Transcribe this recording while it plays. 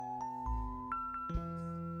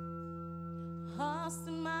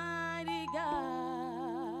awesome, mighty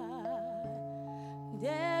God.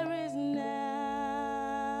 There is none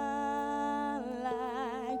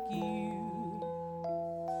like you.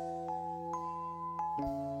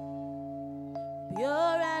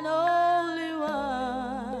 Pure and holy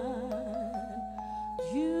one,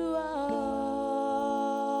 you are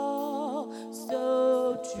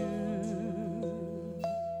so true.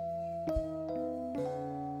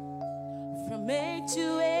 From age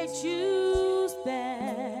to age you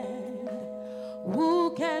stand.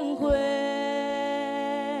 Who can question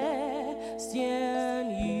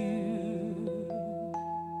you?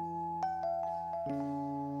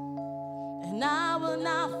 And I will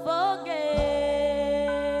not forget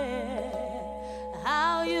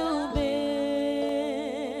how you've been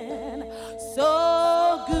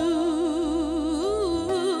so good.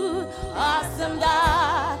 Awesome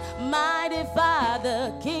God, mighty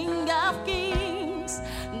Father, King of kings.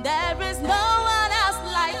 There is no one else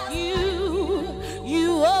like you.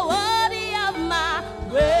 You are worthy of my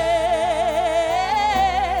praise.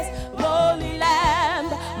 Holy Lamb,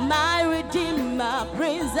 my Redeemer,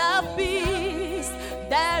 Prince of Peace.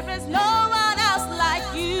 There is no one else like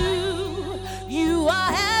you. You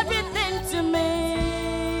are everything to me.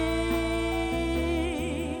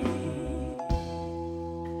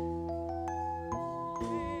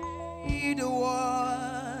 The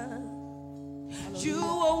one, you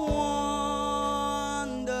are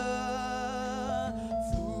wonderful.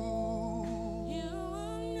 You're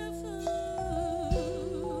wonderful.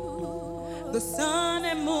 The sun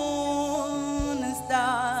and moon and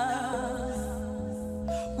stars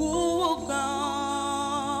will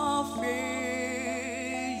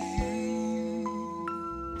praise you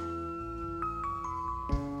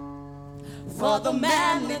for the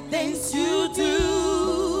many things you do.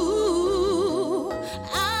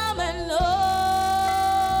 I'm in awe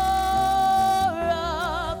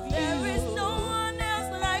of you. There is no one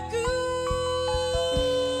else like you.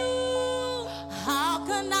 How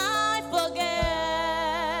can I forget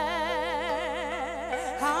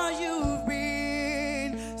how you've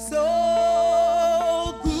been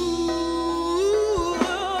so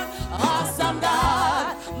good? Awesome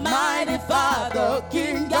God, mighty Father,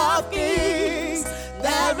 King of kings.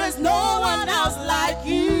 There is no one else like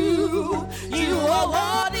you. You are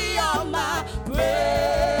worthy of my praise.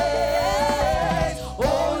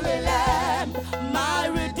 Holy Lamb, my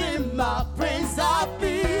Redeemer, Prince of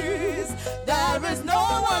Peace. There is no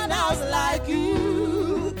one else like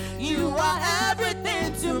you. You are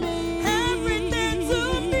everything to me. Everything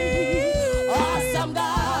to me. Awesome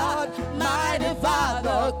God, mighty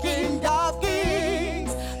Father, King of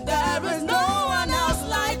kings. There is no one else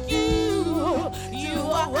like you. You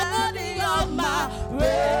are worthy of my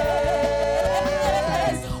praise.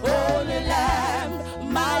 Holy Lamb,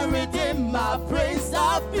 my Redeemer, Prince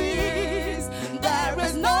of Peace. There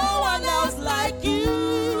is no one else like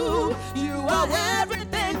you. You are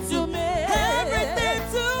everything to me.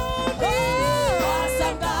 Everything to me.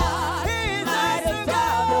 Awesome God, mighty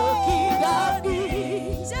Father, King of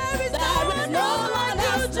kings. There is no one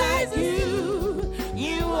else like you.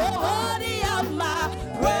 You are worthy of my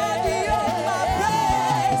praise.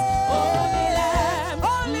 Holy Lamb,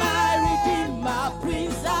 my Redeemer,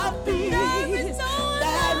 Prince of Peace.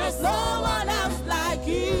 There is no one else like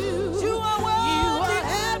you. You are everything to me. You are everything. Awesome God, King of kings. There is no one else like you. You are worthy of my praise. Holy Lamb, my Redeemer, Prince of Peace. There is no one else like you. You are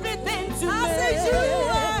everything to me. Everything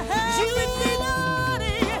to me.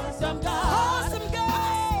 Awesome God,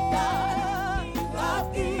 mighty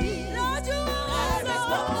Father, King of kings. There is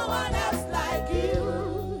no one else like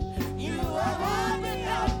you. You are worthy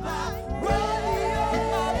of my praise.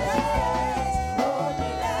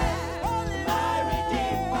 Holy Lamb, my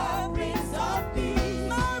Redeemer, Prince of Peace.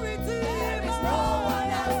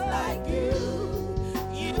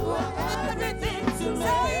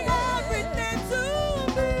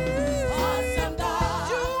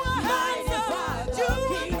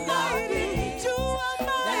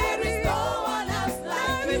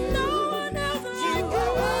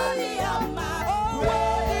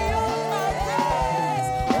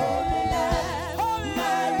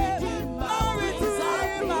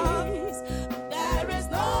 There is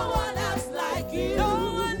no one else like you.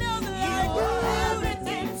 You are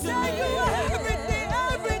everything to me.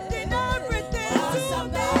 Awesome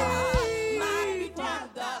God, mighty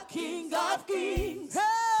Father, King of kings.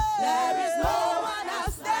 There is no one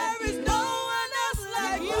else like you.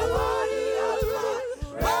 Like you.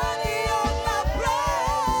 Worthy of my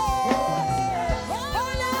praise.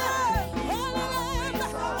 Holy Lamb,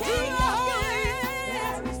 King of kings.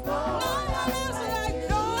 There is no one else like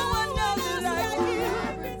you.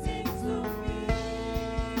 Everything to me.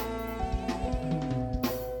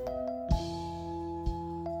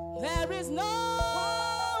 There is no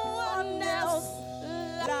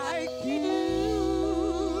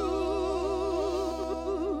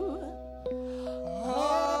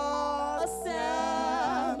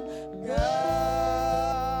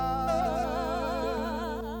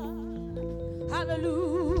Hallelujah.